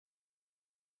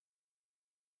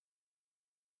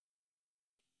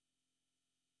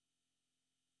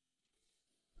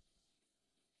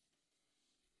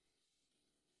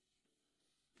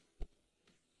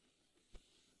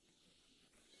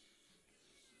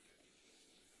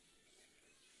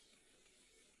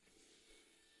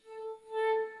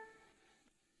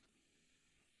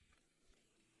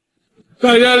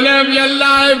So you live your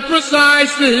life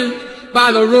precisely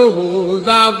by the rules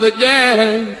of the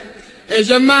game. Is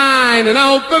your mind an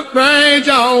open page,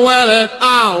 or will it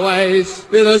always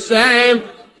be the same?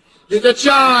 Is the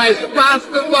choice to pass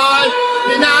the voice,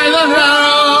 deny the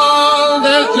herald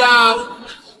is job.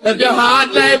 If your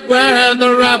heart lay with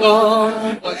the rebel,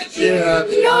 or cheer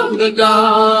the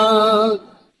underdog.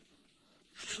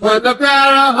 When the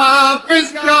prayer of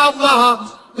is called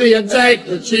for, do you take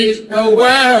the cheat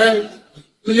away?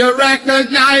 Do you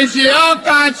recognize your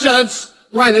conscience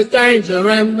when there's danger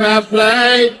in fair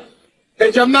play?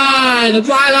 Is your mind a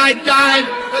twilight guide,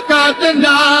 a constant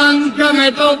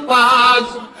non-committal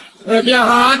pause? If your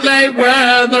heart lay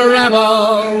with the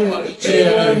rebel,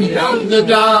 cheer the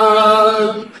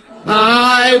underdog.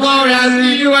 I won't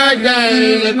ask you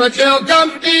again, but you'll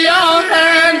come to your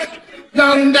hand.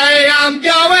 Someday I'm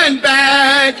going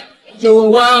back to a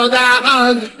world I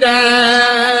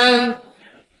understand.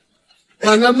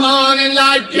 When the morning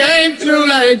light came too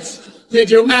late,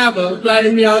 did you ever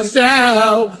blame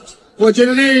yourself? Would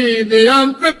you leave the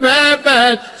unprepared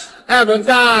bed every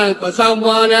time for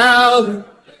someone else?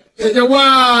 Is your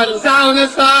word a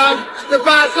soundless heart to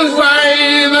pass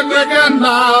away the quicker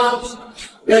mouth?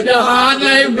 If your heart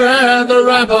lay with the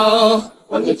rebel,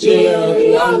 would you cheer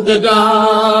the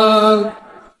underdog?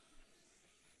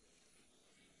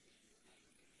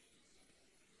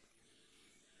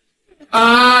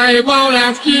 I won't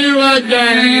ask you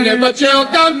again, but you'll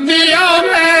come to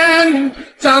your hand.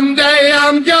 Someday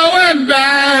I'm going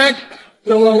back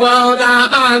to a world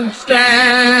I understand.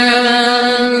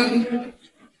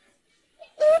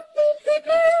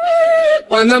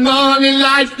 When the morning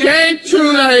light came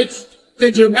too late,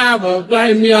 did you ever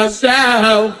blame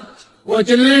yourself? Would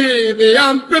you leave the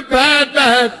unprepared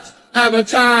bed every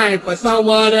time for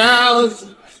someone else?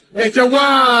 It's your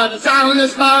word, a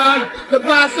soundless heart, to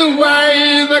pass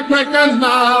away the quickened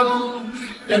mouth.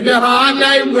 If your heart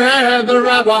lay with the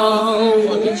rebel,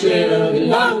 would you cheer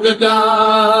the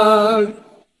underdog?